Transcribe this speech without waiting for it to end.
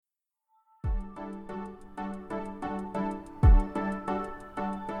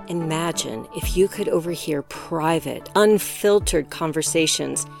Imagine if you could overhear private, unfiltered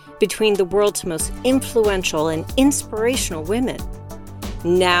conversations between the world's most influential and inspirational women.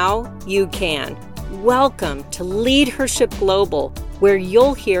 Now you can. Welcome to Leadership Global, where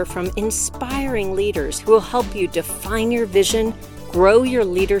you'll hear from inspiring leaders who will help you define your vision, grow your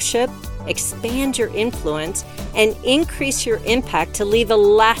leadership, expand your influence, and increase your impact to leave a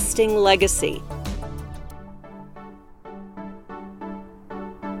lasting legacy.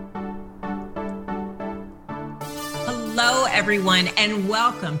 Hello, everyone, and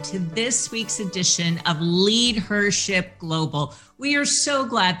welcome to this week's edition of Leadership Global. We are so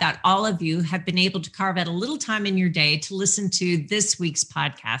glad that all of you have been able to carve out a little time in your day to listen to this week's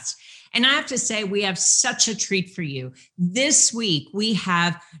podcast. And I have to say, we have such a treat for you. This week, we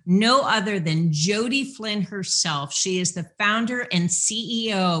have no other than Jody Flynn herself. She is the founder and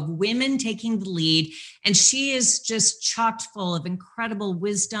CEO of Women Taking the Lead, and she is just chock full of incredible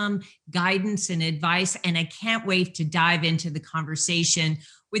wisdom, guidance, and advice. And I can't wait to dive into the conversation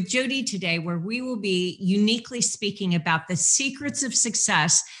with Jody today, where we will be uniquely speaking about the secrets of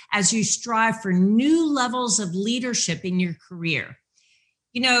success as you strive for new levels of leadership in your career.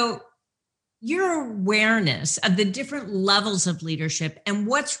 You know, your awareness of the different levels of leadership and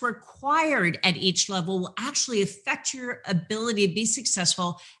what's required at each level will actually affect your ability to be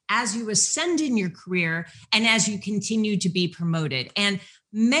successful as you ascend in your career and as you continue to be promoted. And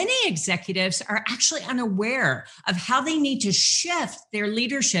many executives are actually unaware of how they need to shift their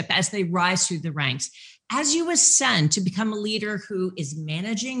leadership as they rise through the ranks. As you ascend to become a leader who is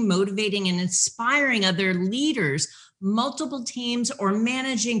managing, motivating, and inspiring other leaders, multiple teams, or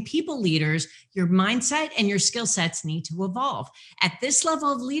managing people leaders, your mindset and your skill sets need to evolve. At this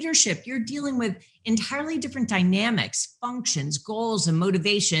level of leadership, you're dealing with entirely different dynamics, functions, goals, and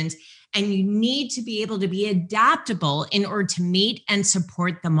motivations, and you need to be able to be adaptable in order to meet and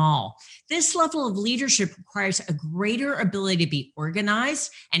support them all. This level of leadership requires a greater ability to be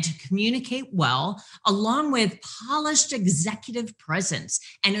organized and to communicate well, along with polished executive presence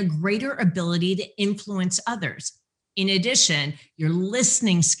and a greater ability to influence others. In addition, your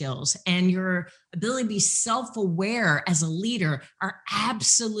listening skills and your ability to be self-aware as a leader are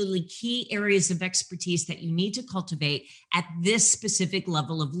absolutely key areas of expertise that you need to cultivate at this specific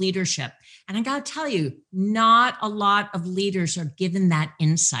level of leadership. And I got to tell you, not a lot of leaders are given that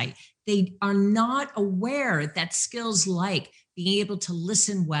insight. They are not aware that skills like being able to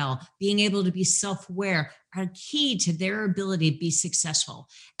listen well, being able to be self-aware are key to their ability to be successful.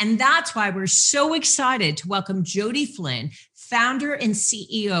 And that's why we're so excited to welcome Jody Flynn, founder and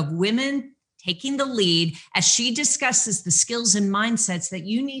CEO of Women Taking the Lead, as she discusses the skills and mindsets that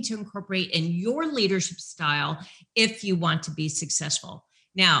you need to incorporate in your leadership style if you want to be successful.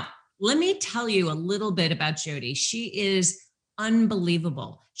 Now, let me tell you a little bit about Jody. She is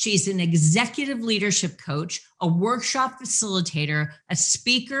unbelievable. She's an executive leadership coach, a workshop facilitator, a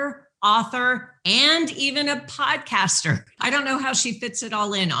speaker, author, and even a podcaster. I don't know how she fits it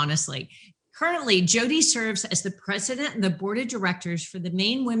all in, honestly. Currently, Jody serves as the president and the board of directors for the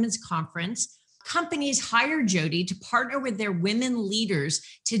Maine Women's Conference. Companies hire Jody to partner with their women leaders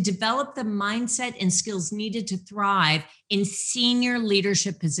to develop the mindset and skills needed to thrive in senior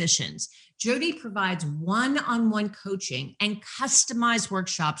leadership positions. Jody provides one-on-one coaching and customized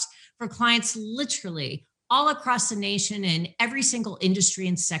workshops for clients literally all across the nation in every single industry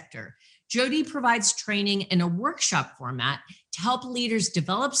and sector. Jody provides training in a workshop format to help leaders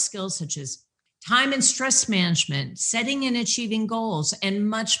develop skills such as time and stress management, setting and achieving goals, and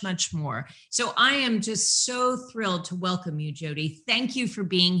much, much more. So I am just so thrilled to welcome you, Jody. Thank you for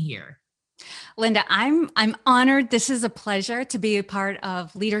being here. Linda, I'm honored. This is a pleasure to be a part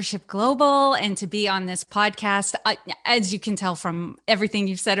of Leadership Global and to be on this podcast. As you can tell from everything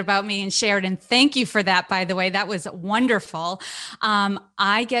you've said about me and shared, and thank you for that, by the way, that was wonderful.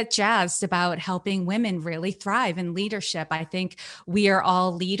 I get jazzed about helping women really thrive in leadership. I think we are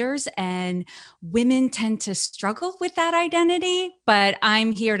all leaders and women tend to struggle with that identity, but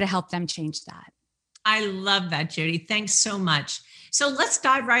I'm here to help them change that. I love that, Jody. Thanks so much. So let's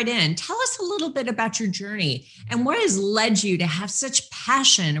dive right in. Tell us a little bit about your journey and what has led you to have such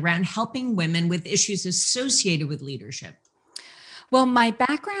passion around helping women with issues associated with leadership. Well, my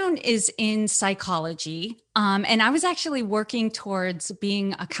background is in psychology, and I was actually working towards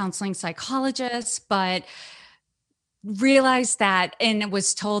being a counseling psychologist, but realized that and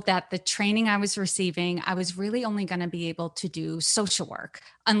was told that the training I was receiving, I was really only going to be able to do social work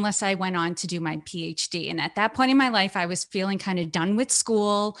unless I went on to do my PhD. And at that point in my life, I was feeling kind of done with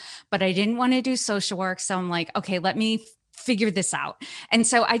school, but I didn't want to do social work. So I'm like, okay, let me figure this out. And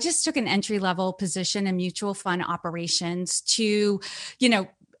so I just took an entry-level position in mutual fund operations to,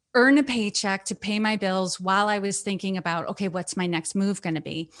 earn a paycheck to pay my bills while I was thinking about, okay, what's my next move going to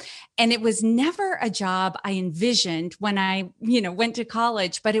be? And it was never a job I envisioned when I, went to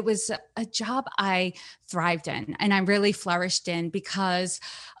college, but it was a job I thrived in and I really flourished in because,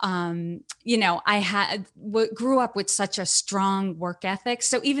 I grew up with such a strong work ethic.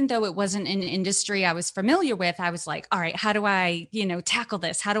 So even though it wasn't an industry I was familiar with, I was like, all right, how do I, tackle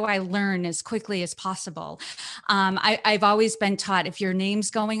this? How do I learn as quickly as possible? I've always been taught if your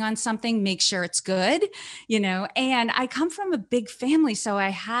name's going on something, make sure it's good, and I come from a big family. So I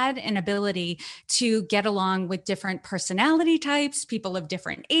had an ability to get along with different personality types, people of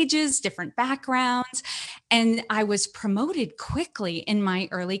different ages, different backgrounds. And I was promoted quickly in my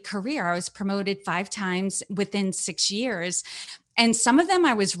early career. I was promoted 5 times within 6 years. And some of them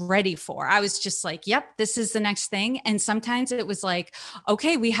I was ready for. I was just like, yep, this is the next thing. And sometimes it was like,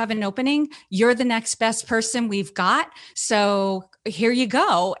 okay, we have an opening. You're the next best person we've got. So here you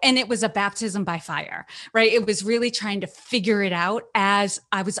go. And it was a baptism by fire, right? It was really trying to figure it out as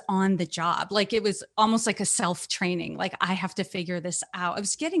I was on the job. Like it was almost like a self-training. Like I have to figure this out. I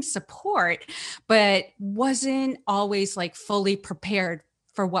was getting support, but wasn't always like fully prepared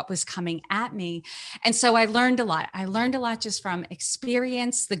for what was coming at me. And so I learned a lot. I learned a lot just from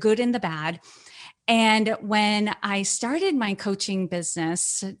experience, the good and the bad. And when I started my coaching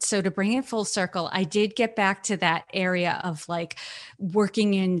business, so to bring it full circle, I did get back to that area of like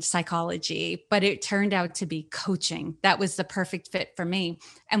working in psychology, but it turned out to be coaching. That was the perfect fit for me.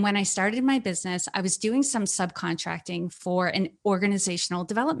 And when I started my business, I was doing some subcontracting for an organizational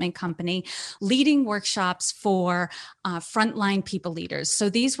development company, leading workshops for frontline people leaders. So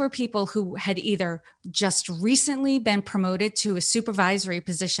these were people who had either just recently been promoted to a supervisory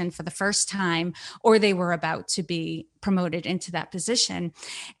position for the first time, or they were about to be promoted into that position.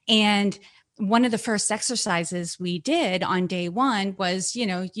 And one of the first exercises we did on day one was,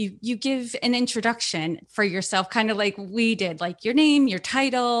 you give an introduction for yourself, kind of like we did, like your name, your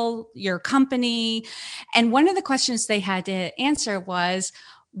title, your company. And one of the questions they had to answer was,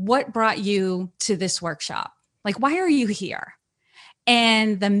 what brought you to this workshop? Like, why are you here?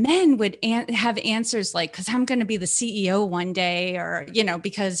 And the men would have answers like, because I'm going to be the CEO one day, or,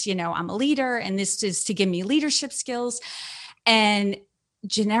 because, I'm a leader and this is to give me leadership skills. And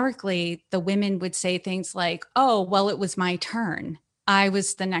generically, the women would say things like, oh, well, it was my turn. I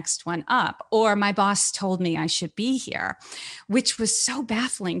was the next one up, or my boss told me I should be here, which was so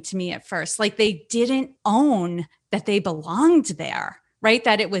baffling to me at first. Like they didn't own that they belonged there. Right?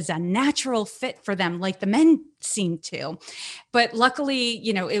 That it was a natural fit for them, like the men seemed to. But luckily,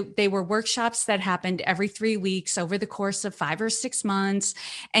 they were workshops that happened every 3 weeks over the course of 5 or 6 months.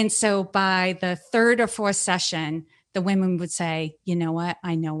 And so by the 3rd or 4th session, the women would say, you know what?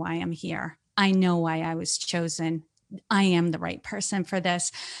 I know why I'm here. I know why I was chosen. I am the right person for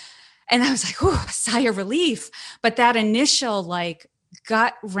this. And I was like, oh, sigh of relief. But that initial like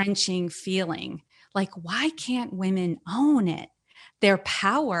gut wrenching feeling, like, why can't women own it? Their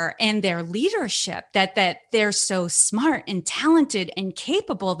power and their leadership, that they're so smart and talented and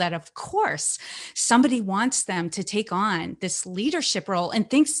capable that of course somebody wants them to take on this leadership role and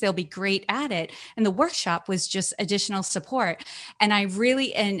thinks they'll be great at it. And the workshop was just additional support. And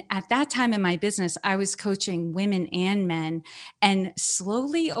and at that time in my business, I was coaching women and men. And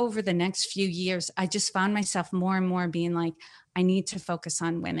slowly over the next few years, I just found myself more and more being like, I need to focus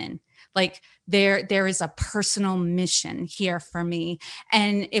on women. Like there is a personal mission here for me.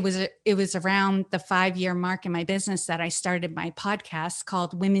 And it was around the 5-year mark in my business that I started my podcast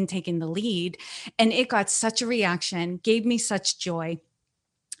called Women Taking the Lead. And it got such a reaction, gave me such joy,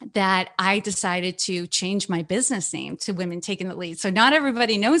 that I decided to change my business name to Women Taking the Lead. So not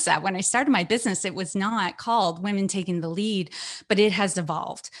everybody knows that. When I started my business, it was not called Women Taking the Lead, but it has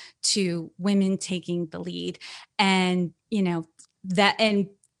evolved to Women Taking the Lead. And, and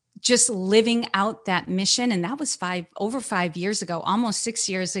just living out that mission. And that was over 5 years ago, almost 6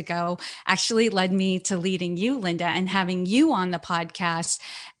 years ago, actually led me to leading you, Linda, and having you on the podcast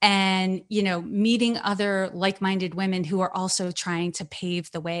and, meeting other like-minded women who are also trying to pave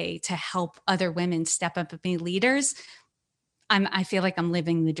the way to help other women step up and be leaders. I feel like I'm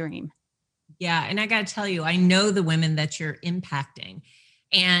living the dream. Yeah. And I got to tell you, I know the women that you're impacting,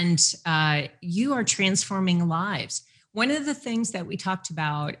 and you are transforming lives. One of the things that we talked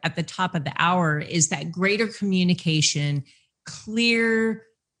about at the top of the hour is that greater communication, clear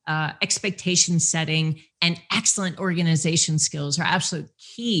expectation setting, and excellent organization skills are absolute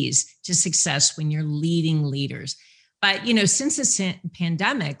keys to success when you're leading leaders. But, since the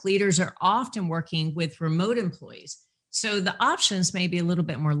pandemic, leaders are often working with remote employees. So the options may be a little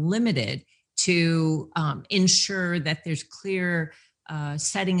bit more limited to ensure that there's clear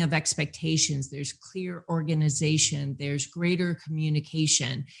setting of expectations, there's clear organization, there's greater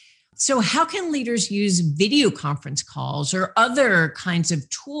communication. So how can leaders use video conference calls or other kinds of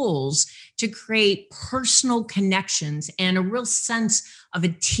tools to create personal connections and a real sense of a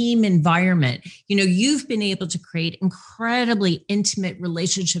team environment? You know, you've been able to create incredibly intimate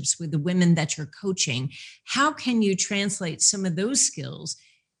relationships with the women that you're coaching. How can you translate some of those skills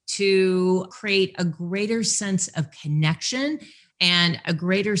to create a greater sense of connection and a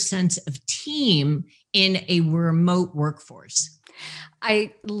greater sense of team in a remote workforce?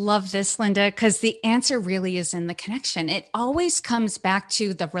 I love this, Linda, because the answer really is in the connection. It always comes back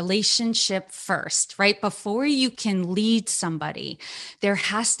to the relationship first, right? Before you can lead somebody, there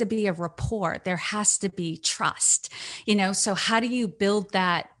has to be a rapport. There has to be trust, so how do you build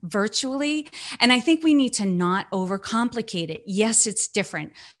that virtually? And I think we need to not overcomplicate it. Yes, it's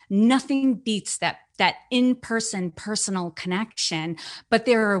different. Nothing beats that in-person personal connection, but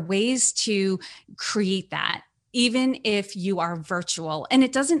there are ways to create that, even if you are virtual. And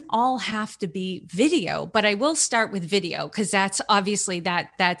it doesn't all have to be video, but I will start with video because that's obviously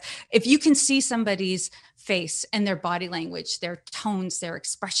that if you can see somebody's face and their body language, their tones, their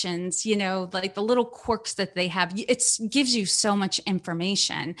expressions, like the little quirks that they have, it gives you so much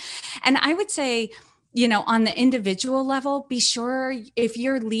information. And I would say, on the individual level, be sure if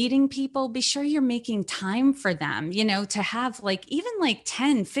you're leading people, be sure you're making time for them, to have even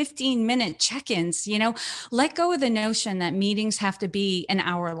 10, 15-minute check-ins, let go of the notion that meetings have to be an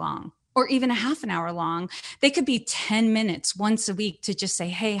hour long or even a half an hour long. They could be 10 minutes once a week to just say,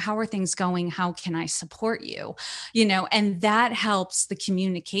 hey, how are things going? How can I support you? And that helps the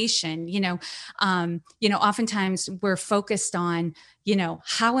communication, oftentimes we're focused on,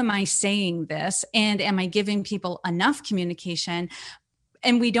 how am I saying this? And am I giving people enough communication?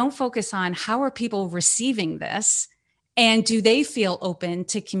 And we don't focus on how are people receiving this? And do they feel open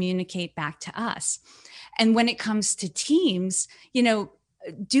to communicate back to us? And when it comes to teams,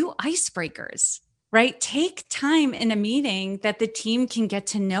 do icebreakers, right? Take time in a meeting that the team can get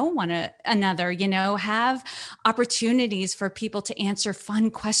to know one another, have opportunities for people to answer fun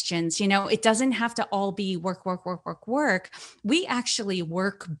questions. It doesn't have to all be work. We actually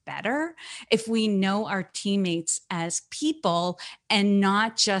work better if we know our teammates as people and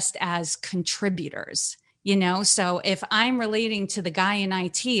not just as contributors. So if I'm relating to the guy in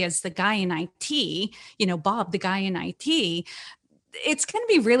IT as the guy in IT, Bob, the guy in IT, it's going to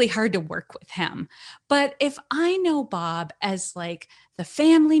be really hard to work with him. But if I know Bob as the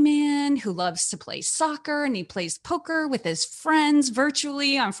family man who loves to play soccer and he plays poker with his friends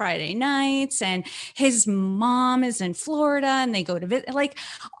virtually on Friday nights, and his mom is in Florida and they go to visit,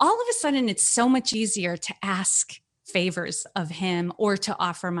 all of a sudden it's so much easier to ask favors of him or to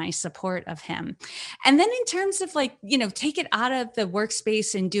offer my support of him. And then in terms of take it out of the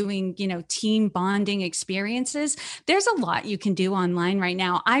workspace and doing, team bonding experiences, there's a lot you can do online right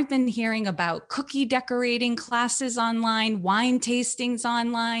now. I've been hearing about cookie decorating classes online, wine tastings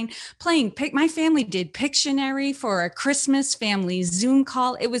online, my family did Pictionary for a Christmas family Zoom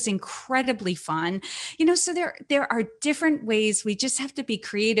call. It was incredibly fun. So there are different ways. We just have to be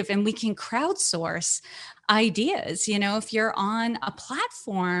creative and we can crowdsource ideas. If you're on a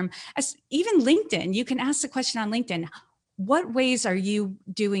platform, as even LinkedIn, you can ask the question on LinkedIn, what ways are you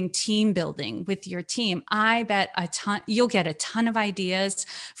doing team building with your team? I bet you'll get a ton of ideas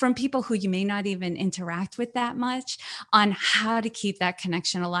from people who you may not even interact with that much on how to keep that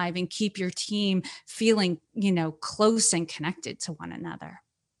connection alive and keep your team feeling, close and connected to one another.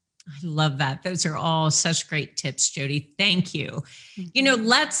 I love that. Those are all such great tips, Jody. Thank you. Mm-hmm.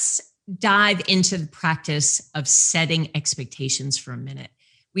 Let's dive into the practice of setting expectations for a minute.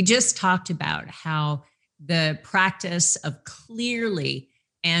 We just talked about how the practice of clearly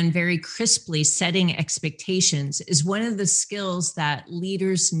and very crisply setting expectations is one of the skills that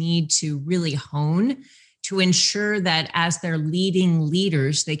leaders need to really hone to ensure that as they're leading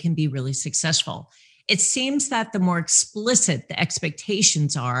leaders, they can be really successful. It seems that the more explicit the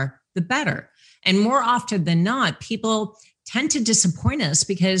expectations are, the better. And more often than not, people tend to disappoint us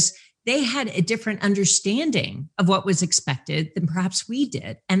because they had a different understanding of what was expected than perhaps we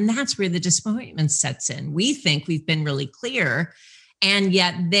did. And that's where the disappointment sets in. We think we've been really clear, and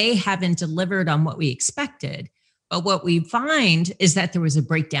yet they haven't delivered on what we expected. But what we find is that there was a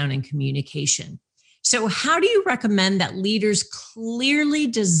breakdown in communication. So how do you recommend that leaders clearly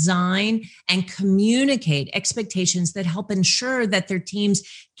design and communicate expectations that help ensure that their teams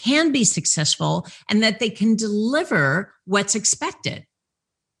can be successful and that they can deliver what's expected?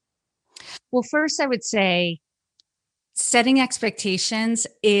 Well, first, I would say setting expectations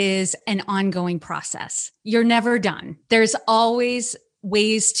is an ongoing process. You're never done. There's always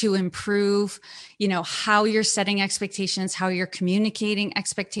ways to improve, how you're setting expectations, how you're communicating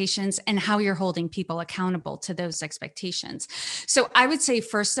expectations, and how you're holding people accountable to those expectations. So I would say,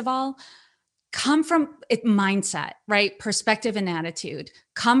 first of all, come from it mindset, right? Perspective and attitude.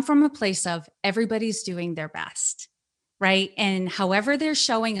 Come from a place of everybody's doing their best, right? And however they're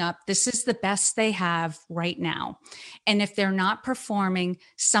showing up, this is the best they have right now. And if they're not performing,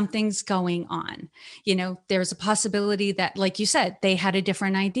 something's going on. There's a possibility that, like you said, they had a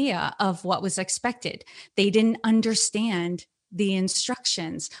different idea of what was expected. They didn't understand the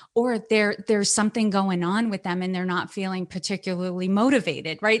instructions, or there's something going on with them and they're not feeling particularly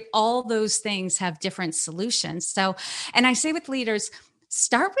motivated, right? All those things have different solutions. So, and I say with leaders,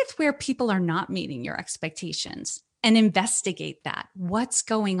 start with where people are not meeting your expectations and investigate that. What's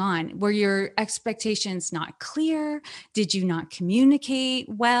going on? Were your expectations not clear? Did you not communicate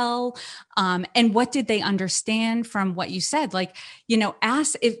well? And what did they understand from what you said?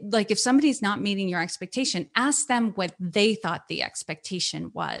 Ask if somebody's not meeting your expectation, ask them what they thought the expectation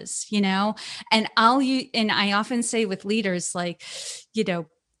was, and I often say with leaders,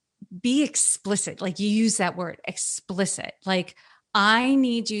 be explicit. You use that word explicit. I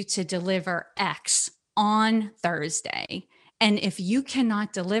need you to deliver X on Thursday. And if you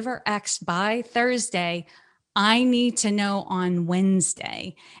cannot deliver X by Thursday, I need to know on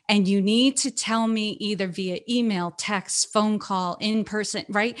Wednesday. And you need to tell me either via email, text, phone call, in person,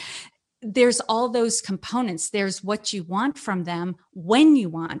 right? There's all those components. There's what you want from them, when you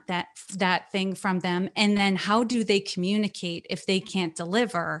want that thing from them, and then how do they communicate if they can't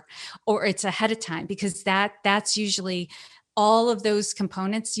deliver, or it's ahead of time, because that's usually all of those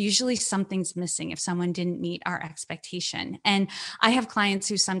components. Usually something's missing if someone didn't meet our expectation. And I have clients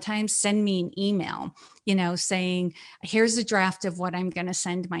who sometimes send me an email, saying, here's a draft of what I'm going to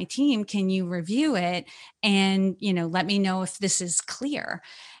send my team. Can you review it? And, let me know if this is clear.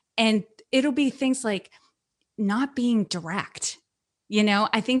 And it'll be things like not being direct.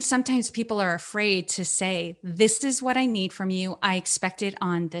 I think sometimes people are afraid to say, this is what I need from you. I expect it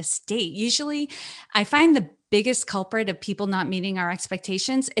on this date. Usually I find the biggest culprit of people not meeting our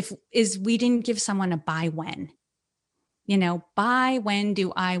expectations is we didn't give someone a by when. By when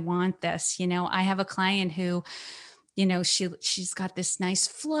do I want this? I have a client who, she's got this nice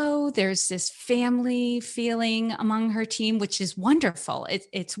flow. There's this family feeling among her team, which is wonderful.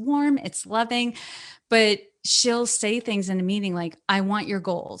 It's warm, it's loving, but she'll say things in a meeting like, I want your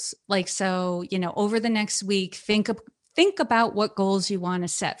goals. So, over the next week, think about what goals you want to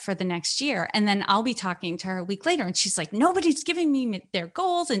set for the next year. And then I'll be talking to her a week later and she's like, nobody's giving me their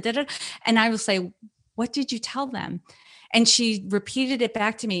goals and da-da. And I will say, what did you tell them? And she repeated it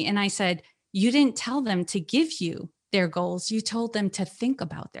back to me. And I said, you didn't tell them to give you their goals. You told them to think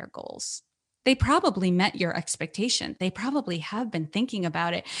about their goals. They probably met your expectation. They probably have been thinking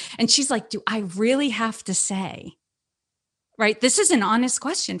about it. And she's like, do I really have to say, right? This is an honest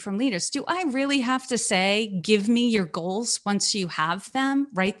question from leaders. Do I really have to say, give me your goals once you have them,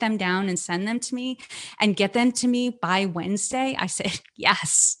 write them down and send them to me and get them to me by Wednesday? I said,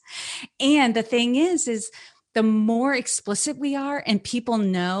 yes. And the thing is the more explicit we are and people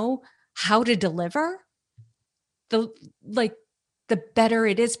know how to deliver, the better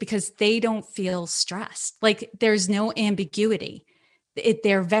it is, because they don't feel stressed. There's no ambiguity.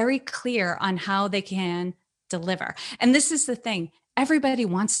 They're very clear on how they can deliver. And this is the thing. Everybody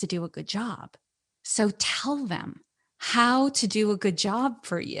wants to do a good job. So tell them how to do a good job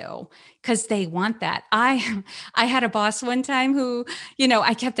for you, because they want that. I had a boss one time who,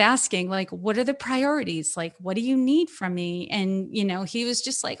 I kept asking, what are the priorities? What do you need from me? And, he was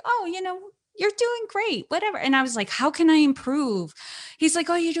just like, oh, you're doing great, whatever. And I was like, how can I improve? He's like,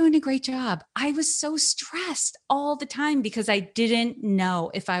 oh, you're doing a great job. I was so stressed all the time because I didn't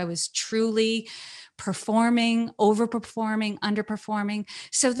know if I was truly performing, overperforming, underperforming.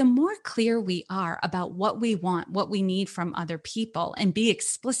 So the more clear we are about what we want, what we need from other people, and be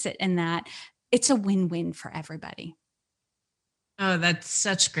explicit in that, it's a win-win for everybody. Oh, that's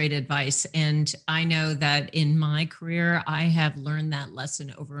such great advice. And I know that in my career, I have learned that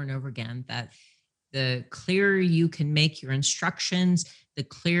lesson over and over again, that the clearer you can make your instructions, the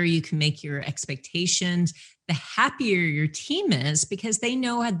clearer you can make your expectations, the happier your team is, because they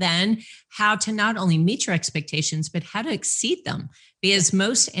know then how to not only meet your expectations, but how to exceed them. Because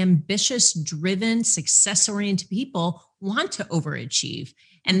most ambitious, driven, success-oriented people want to overachieve.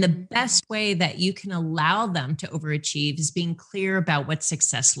 And the best way that you can allow them to overachieve is being clear about what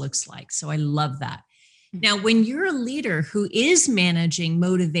success looks like. So I love that. Now, when you're a leader who is managing,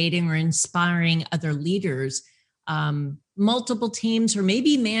 motivating, or inspiring other leaders, multiple teams, or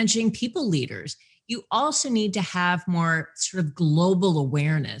maybe managing people leaders, you also need to have more sort of global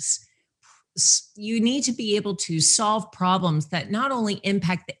awareness. You need to be able to solve problems that not only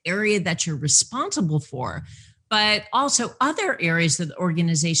impact the area that you're responsible for, but also other areas of the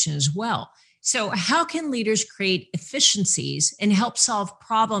organization as well. So how can leaders create efficiencies and help solve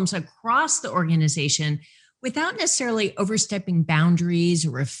problems across the organization without necessarily overstepping boundaries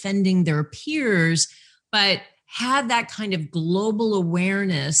or offending their peers, but have that kind of global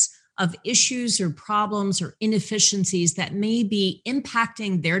awareness of issues or problems or inefficiencies that may be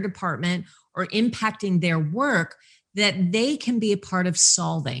impacting their department or impacting their work that they can be a part of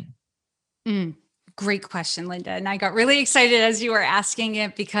solving? Great question, Linda. And I got really excited as you were asking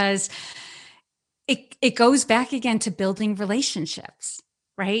it, because it goes back again to building relationships,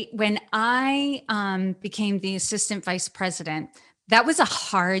 right? When I became the assistant vice president, that was a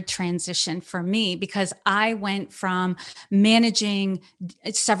hard transition for me, because I went from managing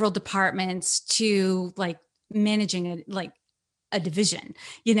several departments to like managing a division,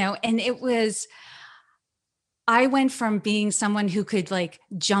 and I went from being someone who could like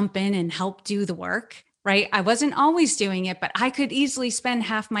jump in and help do the work, right? I wasn't always doing it, but I could easily spend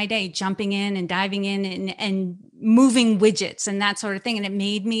half my day jumping in and diving in and moving widgets and that sort of thing. And it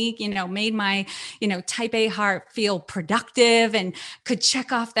made me, made my, type A heart feel productive and could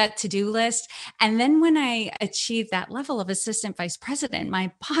check off that to-do list. And then when I achieved that level of assistant vice president,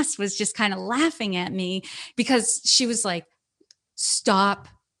 my boss was just kind of laughing at me, because she was like, stop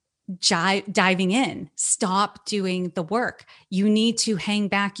diving in, stop doing the work. You need to hang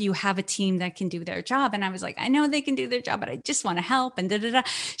back. You have a team that can do their job. And I was like, I know they can do their job, but I just want to help. And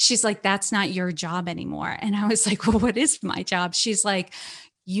She's like, that's not your job anymore. And I was like, well, what is my job? She's like,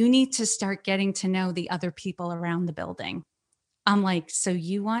 you need to start getting to know the other people around the building. I'm like, so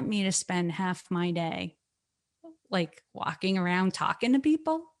you want me to spend half my day like walking around talking to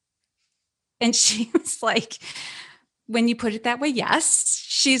people? And she was like, when you put it that way, yes.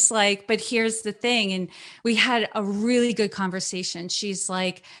 She's like, but here's the thing. And we had a really good conversation. She's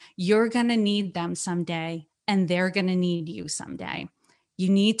like, you're going to need them someday, and they're going to need you someday. You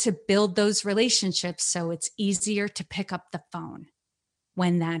need to build those relationships so it's easier to pick up the phone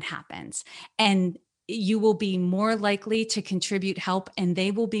when that happens. And you will be more likely to contribute help, and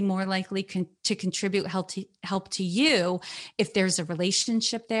they will be more likely to contribute help to you if there's a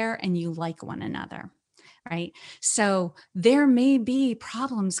relationship there and you like one another. Right. So there may be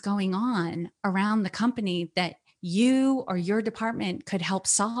problems going on around the company that you or your department could help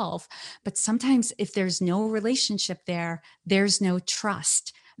solve. But sometimes if there's no relationship there, there's no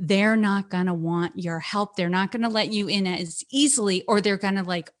trust. They're not going to want your help. They're not going to let you in as easily, or they're going to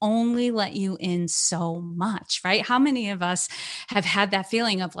like only let you in so much, right? How many of us have had that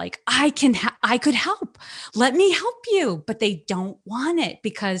feeling of like, I could help. Let me help you. But they don't want it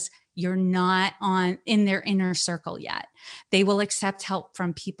because you're not in their inner circle yet. They will accept help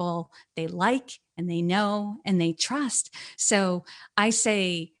from people they like and they know and they trust. So I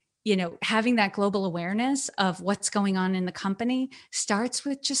say, having that global awareness of what's going on in the company starts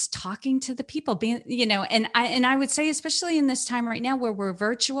with just talking to the people, and I would say, especially in this time right now where we're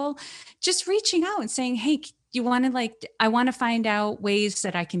virtual, just reaching out and saying, hey, you want to I want to find out ways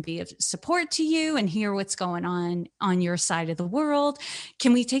that I can be of support to you and hear what's going on your side of the world.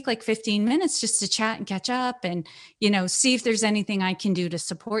 Can we take like 15 minutes just to chat and catch up and, see if there's anything I can do to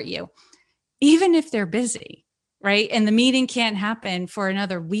support you, even if they're busy, right? And the meeting can't happen for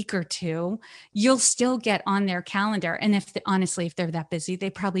another week or two, you'll still get on their calendar. And honestly, if they're that busy, they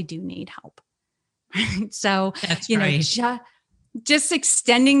probably do need help. So, that's right. Just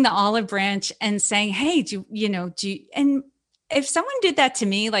extending the olive branch and saying, hey, and if someone did that to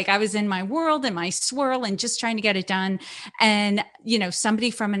me, like I was in my world and my swirl and just trying to get it done. And,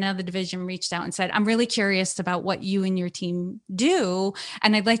 somebody from another division reached out and said, I'm really curious about what you and your team do.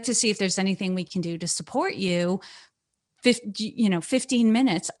 And I'd like to see if there's anything we can do to support you. 15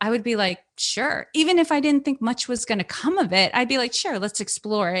 minutes, I would be like, sure. Even if I didn't think much was going to come of it, I'd be like, sure, let's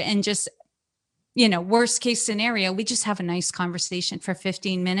explore it. And just, worst case scenario, we just have a nice conversation for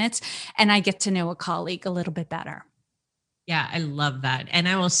 15 minutes and I get to know a colleague a little bit better. Yeah, I love that. And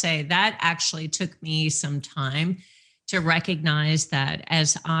I will say that actually took me some time to recognize that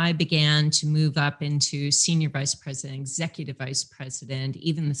as I began to move up into senior vice president, executive vice president,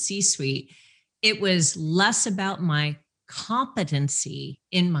 even the C-suite, it was less about my competency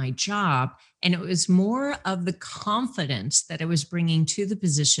in my job. And it was more of the confidence that I was bringing to the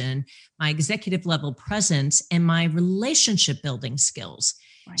position, my executive level presence, and my relationship building skills.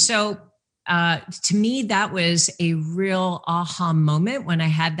 Right. So To me, that was a real aha moment when I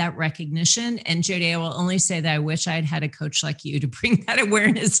had that recognition. And Jody, I will only say that I wish I had had a coach like you to bring that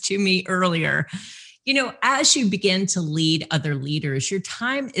awareness to me earlier. As you begin to lead other leaders, your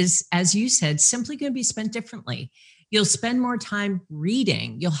time is, as you said, simply going to be spent differently. You'll spend more time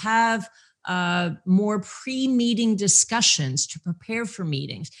reading. You'll have more pre-meeting discussions to prepare for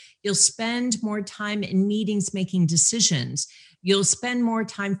meetings. You'll spend more time in meetings making decisions. You'll spend more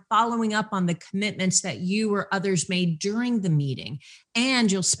time following up on the commitments that you or others made during the meeting.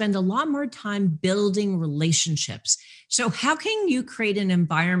 And you'll spend a lot more time building relationships. So how can you create an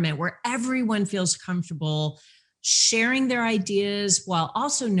environment where everyone feels comfortable sharing their ideas while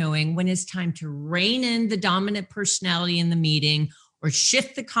also knowing when it's time to rein in the dominant personality in the meeting or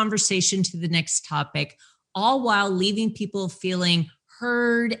shift the conversation to the next topic, all while leaving people feeling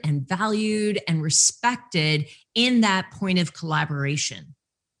heard and valued and respected in that point of collaboration?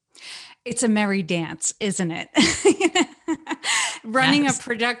 It's a merry dance, isn't it? Running a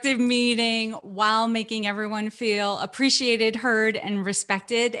productive meeting while making everyone feel appreciated, heard, and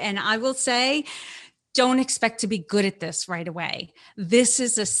respected. And I will say, don't expect to be good at this right away. This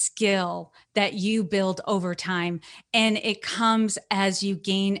is a skill that you build over time, and it comes as you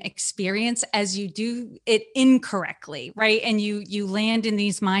gain experience, as you do it incorrectly, right? And you land in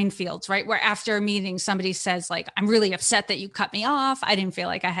these minefields, right? Where after a meeting, somebody says like, I'm really upset that you cut me off. I didn't feel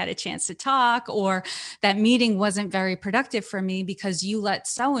like I had a chance to talk, or that meeting wasn't very productive for me because you let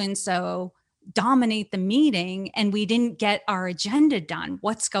so-and-so dominate the meeting and we didn't get our agenda done.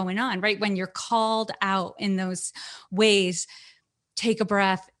 What's going on, right? When you're called out in those ways, take a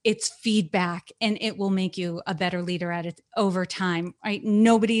breath. It's feedback, and it will make you a better leader at it over time, right?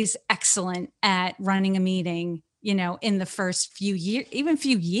 Nobody's excellent at running a meeting, in the first few years, even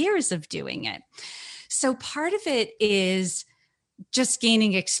few years of doing it. So part of it is just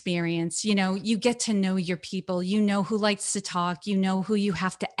gaining experience. You get to know your people, who likes to talk, who you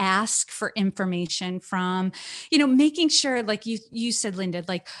have to ask for information from, making sure, like you said, Linda,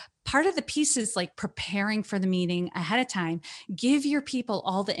 like part of the piece is like preparing for the meeting ahead of time. Give your people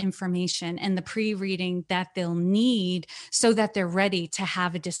all the information and the pre-reading that they'll need so that they're ready to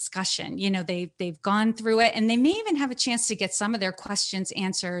have a discussion. They've gone through it, and they may even have a chance to get some of their questions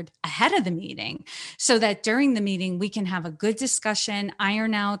answered ahead of the meeting, so that during the meeting we can have a good discussion,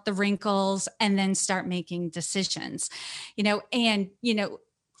 iron out the wrinkles, and then start making decisions.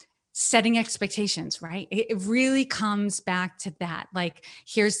 Setting expectations, right? It really comes back to that. Like,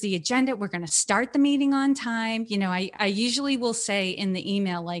 here's the agenda. We're going to start the meeting on time. I usually will say in the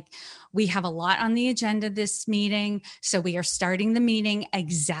email, like, we have a lot on the agenda this meeting, so we are starting the meeting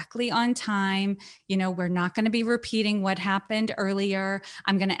exactly on time. We're not going to be repeating what happened earlier.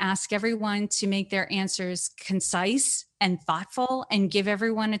 I'm going to ask everyone to make their answers concise and thoughtful and give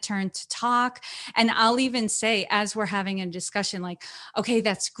everyone a turn to talk. And I'll even say, as we're having a discussion, like, okay,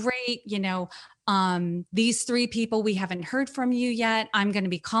 that's great. These three people, we haven't heard from you yet. I'm going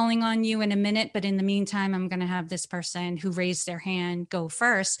to be calling on you in a minute, but in the meantime, I'm going to have this person who raised their hand go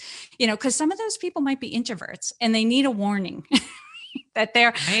first, because some of those people might be introverts and they need a warning. That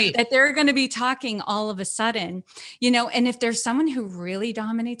they're going to be talking all of a sudden, and if there's someone who really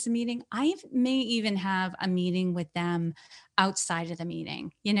dominates a meeting, I may even have a meeting with them outside of the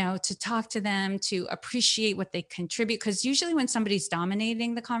meeting, to talk to them, to appreciate what they contribute. Because usually when somebody's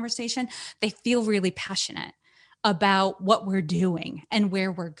dominating the conversation, they feel really passionate about what we're doing and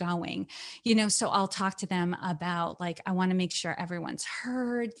where we're going, so I'll talk to them about, like, I want to make sure everyone's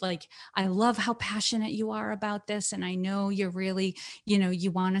heard. Like, I love how passionate you are about this. And I know you're really, you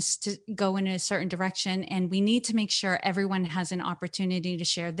want us to go in a certain direction, and we need to make sure everyone has an opportunity to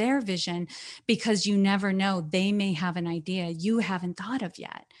share their vision, because you never know, they may have an idea you haven't thought of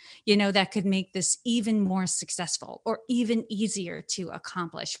yet, that could make this even more successful or even easier to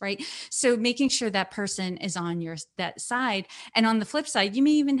accomplish, right? So making sure that person is on that side. And on the flip side, you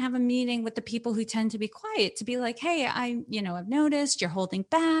may even have a meeting with the people who tend to be quiet, to be like, hey, I've noticed you're holding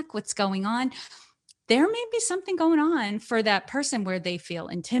back. What's going on? There may be something going on for that person where they feel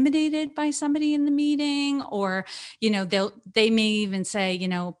intimidated by somebody in the meeting, or, they may even say,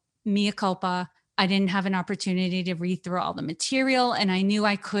 mea culpa, I didn't have an opportunity to read through all the material, and I knew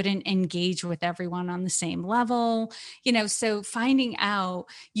I couldn't engage with everyone on the same level. So finding out,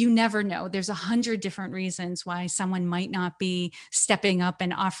 you never know. There's 100 different reasons why someone might not be stepping up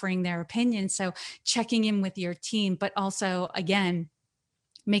and offering their opinion. So checking in with your team, but also, again,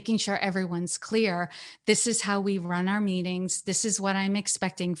 making sure everyone's clear. This is how we run our meetings. This is what I'm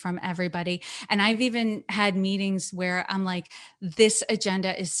expecting from everybody. And I've even had meetings where I'm like, this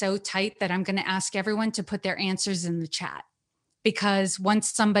agenda is so tight that I'm going to ask everyone to put their answers in the chat. because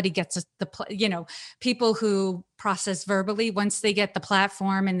once somebody gets people who process verbally, once they get the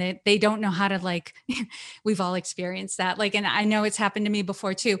platform and they don't know how to we've all experienced that. And I know it's happened to me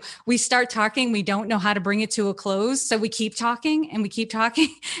before too. We start talking, we don't know how to bring it to a close. So we keep talking and we keep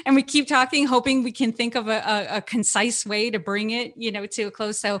talking and we keep talking, hoping we can think of a concise way to bring it, to a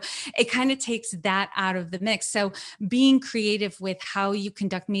close. So it kind of takes that out of the mix. So being creative with how you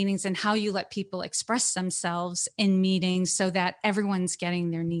conduct meetings and how you let people express themselves in meetings so that everyone's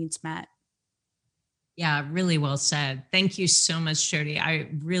getting their needs met. Yeah, really well said. Thank you so much, Jody. I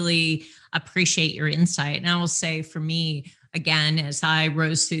really appreciate your insight. And I will say for me, again, as I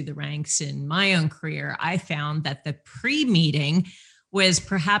rose through the ranks in my own career, I found that the pre-meeting was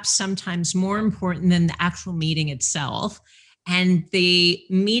perhaps sometimes more important than the actual meeting itself. And the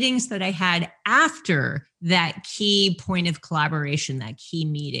meetings that I had after that key point of collaboration, that key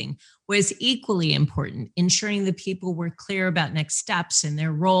meeting, was equally important, ensuring that people were clear about next steps and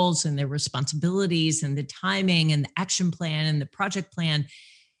their roles and their responsibilities and the timing and the action plan and the project plan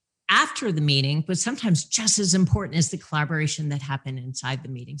after the meeting was sometimes just as important as the collaboration that happened inside the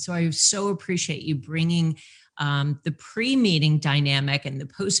meeting. So I so appreciate you bringing the pre-meeting dynamic and the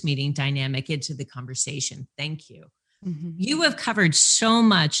post-meeting dynamic into the conversation. Thank you. Mm-hmm. You have covered so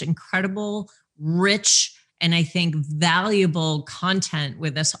much incredible, rich, and I think valuable content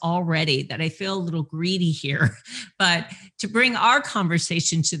with us already that I feel a little greedy here. But to bring our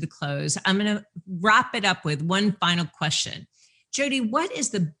conversation to the close, I'm going to wrap it up with one final question. Jody, what is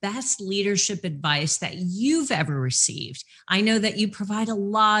the best leadership advice that you've ever received? I know that you provide a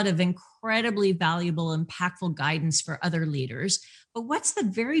lot of incredibly valuable, impactful guidance for other leaders, but what's the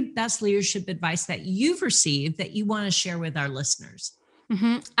very best leadership advice that you've received that you want to share with our listeners?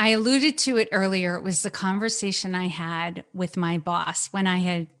 Mm-hmm. I alluded to it earlier. It was the conversation I had with my boss when I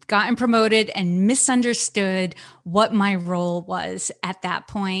had gotten promoted and misunderstood what my role was at that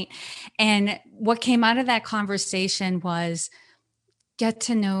point. And what came out of that conversation was get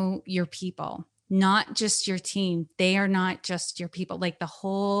to know your people, not just your team. They are not just your people, like the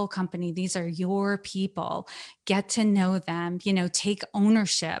whole company. These are your people. Get to know them, take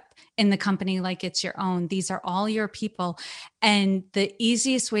ownership in the company like it's your own. These are all your people. And the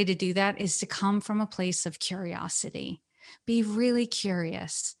easiest way to do that is to come from a place of curiosity. Be really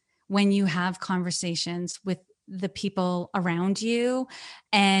curious when you have conversations with the people around you,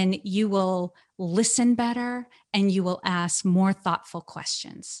 and you will listen better and you will ask more thoughtful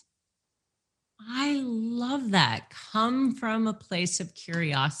questions. I love that. Come from a place of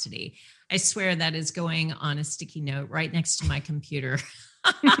curiosity. I swear that is going on a sticky note right next to my computer.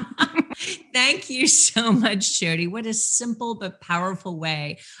 Thank you so much, Jody. What a simple but powerful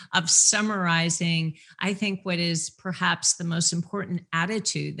way of summarizing, I think, what is perhaps the most important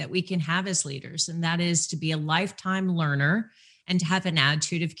attitude that we can have as leaders, and that is to be a lifetime learner and to have an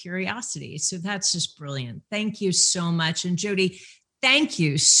attitude of curiosity. So that's just brilliant. Thank you so much. And Jody, thank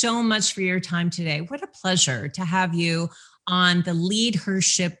you so much for your time today. What a pleasure to have you on the Lead Her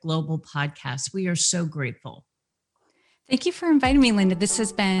Ship Global podcast. We are so grateful. Thank you for inviting me, Linda. This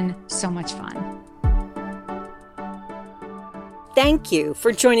has been so much fun. Thank you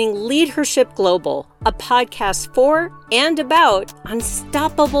for joining Lead Her Ship Global, a podcast for and about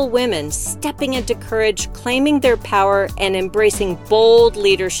unstoppable women stepping into courage, claiming their power, and embracing bold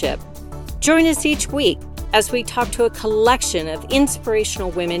leadership. Join us each week as we talk to a collection of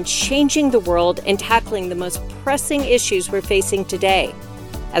inspirational women changing the world and tackling the most pressing issues we're facing today,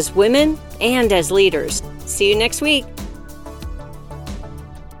 as women and as leaders. See you next week.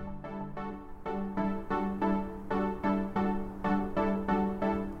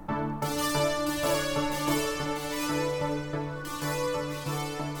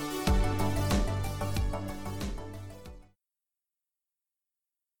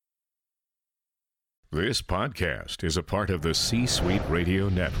 This podcast is a part of the C-Suite Radio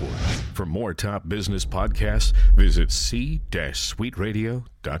Network. For more top business podcasts, visit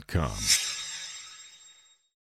c-suiteradio.com.